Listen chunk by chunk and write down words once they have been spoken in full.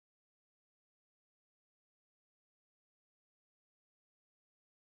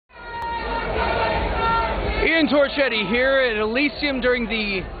Torchetti here at Elysium during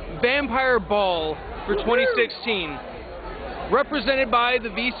the Vampire Ball for 2016, represented by the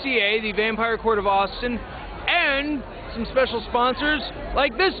VCA, the Vampire Court of Austin, and some special sponsors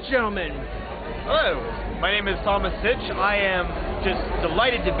like this gentleman. Hello, my name is Thomas Sitch. I am just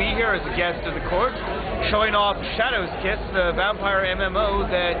delighted to be here as a guest of the court, showing off Shadow's Kiss, the vampire MMO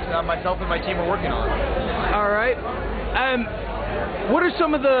that myself and my team are working on. All right. What are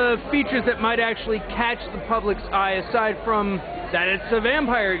some of the features that might actually catch the public's eye, aside from that it's a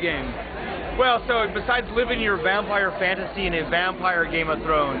vampire game? Well, so besides living your vampire fantasy in a vampire Game of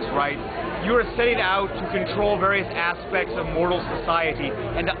Thrones, right, you are setting out to control various aspects of mortal society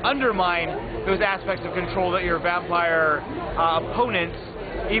and to undermine those aspects of control that your vampire opponents,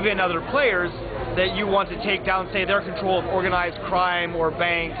 even other players, that you want to take down, say, their control of organized crime or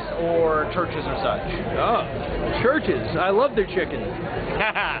banks or churches or such. Oh, churches. I love their chicken.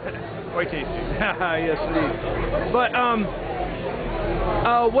 Quite tasty. Yes, indeed. But,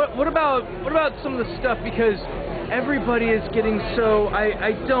 what about some of the stuff, because everybody is getting so,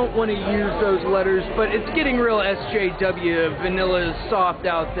 I don't want to use those letters, but it's getting real SJW, vanilla soft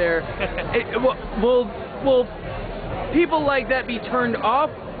out there. Will people like that be turned off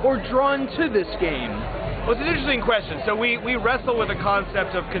or drawn to this game? Well, it's an interesting question. So we wrestle with the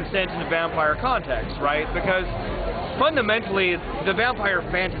concept of consent in the vampire context, right? Because fundamentally, the vampire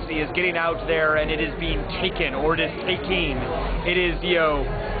fantasy is getting out there and it is being taken, or it is taking. It is,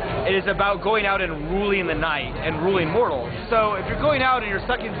 it is about going out and ruling the night and ruling mortals. So if you're going out and you're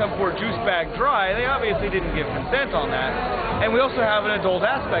sucking some poor juice bag dry, they obviously didn't give consent on that. And we also have an adult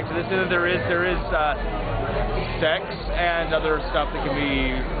aspect to this, and there is sex and other stuff that can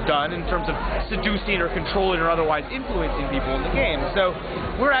be done in terms of seducing or controlling or otherwise influencing people in the game. So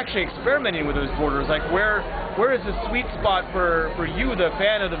we're actually experimenting with those borders, like where is the sweet spot for you, the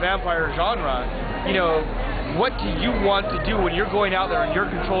fan of the vampire genre? What do you want to do when you're going out there and you're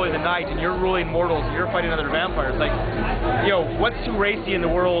controlling the night and you're ruling mortals and you're fighting other vampires? Like, what's too racy in the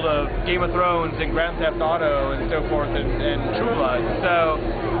world of Game of Thrones and Grand Theft Auto and so forth and True Blood? So,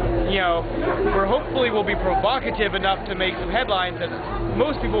 we'll be provocative enough to make some headlines that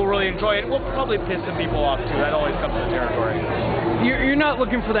most people will really enjoy it. We'll probably piss some people off too. That always comes with the territory. You're not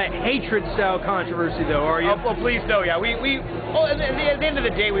looking for that hatred-style controversy, though, are you? Oh, well, please, no, yeah. At the end of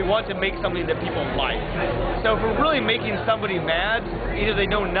the day, we want to make something that people like. So if we're really making somebody mad, either they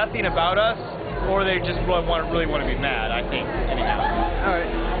know nothing about us, or they just really want to be mad, I think, anyhow. All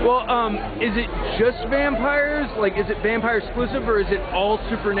right. Well, is it just vampires? Like, is it vampire exclusive, or is it all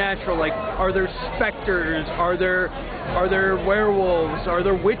supernatural? Like, are there specters? Are there werewolves? Are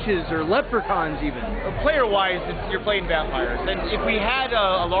there witches or leprechauns even? Player-wise, you're playing vampires. And if we had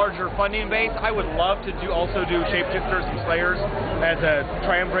a larger funding base, I would love to also do shapeshifters and slayers as a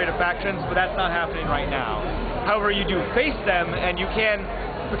triumvirate of factions, but that's not happening right now. However, you do face them, and you can.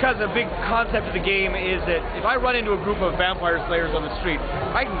 Because a big concept of the game is that if I run into a group of vampire slayers on the street,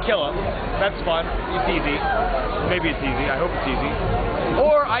 I can kill them. That's fun. It's easy. Maybe it's easy. I hope it's easy.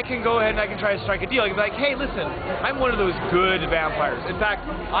 Or I can go ahead and I can try to strike a deal. I can be like, hey, listen, I'm one of those good vampires. In fact,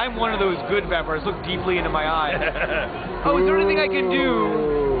 I'm one of those good vampires. Look deeply into my eyes. Oh, is there anything I can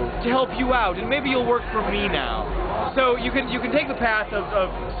do to help you out? And maybe you'll work for me now. So you can take the path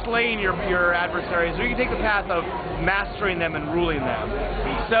of slaying your adversaries, or you can take the path of mastering them and ruling them.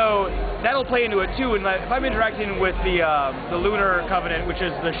 So that'll play into it too. And if I'm interacting with the Lunar Covenant, which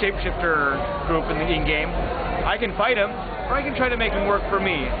is the shapeshifter group in game, I can fight them, or I can try to make them work for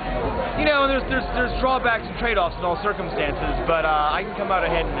me. There's drawbacks and trade-offs in all circumstances, but I can come out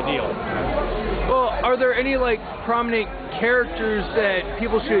ahead in the deal. Well, are there any prominent characters that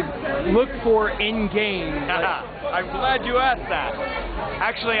people should look for in game? I'm glad you asked that.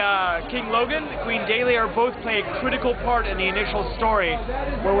 Actually, King Logan, Queen Dahlia both play a critical part in the initial story,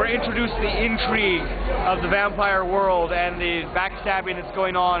 where we're introduced to the intrigue of the vampire world and the backstabbing that's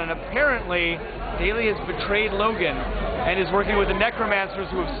going on, and apparently Dahlia has betrayed Logan and is working with the necromancers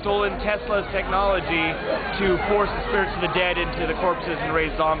who have stolen Tesla's technology to force the spirits of the dead into the corpses and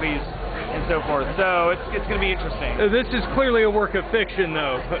raise zombies and so forth. So it's going to be interesting. This is clearly a work of fiction,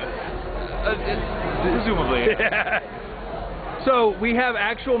 though. Presumably. So we have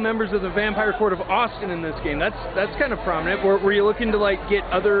actual members of the Vampire Court of Austin in this game. That's kind of prominent. Were you looking to get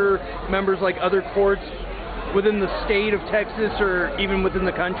other members, other courts within the state of Texas or even within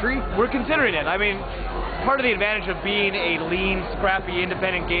the country? We're considering it. I mean, part of the advantage of being a lean, scrappy,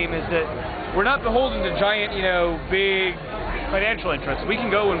 independent game is that we're not beholden to giant, big financial interests. We can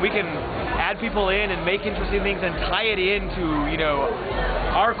go and we can add people in and make interesting things and tie it into,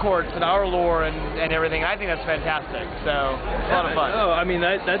 our courts and our lore and everything. I think that's fantastic. So it's a lot of fun. Oh, I mean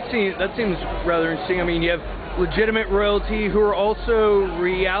that seems rather interesting. I mean, you have legitimate royalty who are also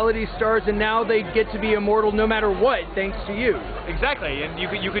reality stars, and now they get to be immortal no matter what, thanks to you. Exactly, and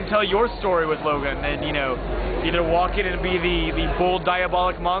you can tell your story with Logan, and you know, either walk in and be the bold,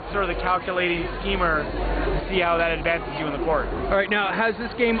 diabolic monster, or the calculating schemer. See how that advances you in the court. All right, now has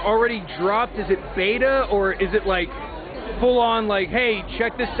this game already dropped? Is it beta, or is it like full on like, hey,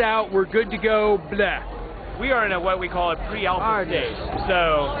 check this out, we're good to go, blah? We are in what we call a pre-alpha stage.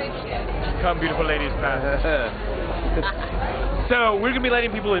 So, come beautiful ladies past. So we're going to be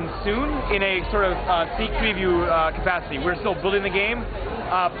letting people in soon in a sort of sneak preview capacity. We're still building the game.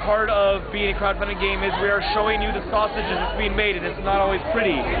 Part of being a crowdfunding game is we are showing you the sausages that's being made, and it's not always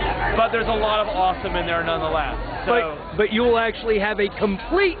pretty. But there's a lot of awesome in there nonetheless. So, but you will actually have a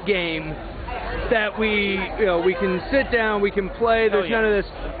complete game that we can sit down, we can play. There's none of this,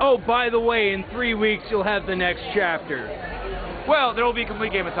 oh, by the way, in 3 weeks you'll have the next chapter. Well, there will be a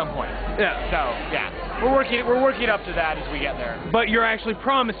complete game at some point. Yeah. So, yeah. We're working up to that as we get there. But you're actually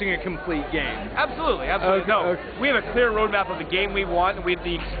promising a complete game. Absolutely, absolutely. Okay, No, we have a clear roadmap of the game we want, and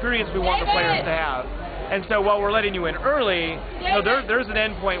the experience we want the players to have. And so while we're letting you in early, there's an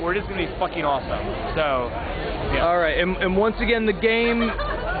end point where it is going to be fucking awesome. So, yeah. All right, and once again, the name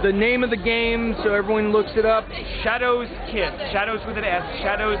of the game, so everyone looks it up. Shadows Kiss. Shadows with an S.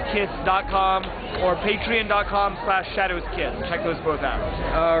 ShadowsKiss.com or Patreon.com/ShadowsKiss. Check those both out.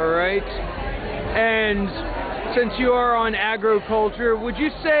 All right. And since you are on Aggro Culture, would you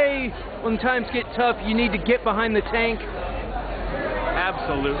say when times get tough, you need to get behind the tank?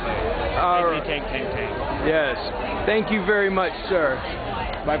 Absolutely. Tank. Yes. Thank you very much, sir.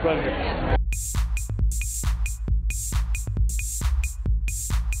 My pleasure.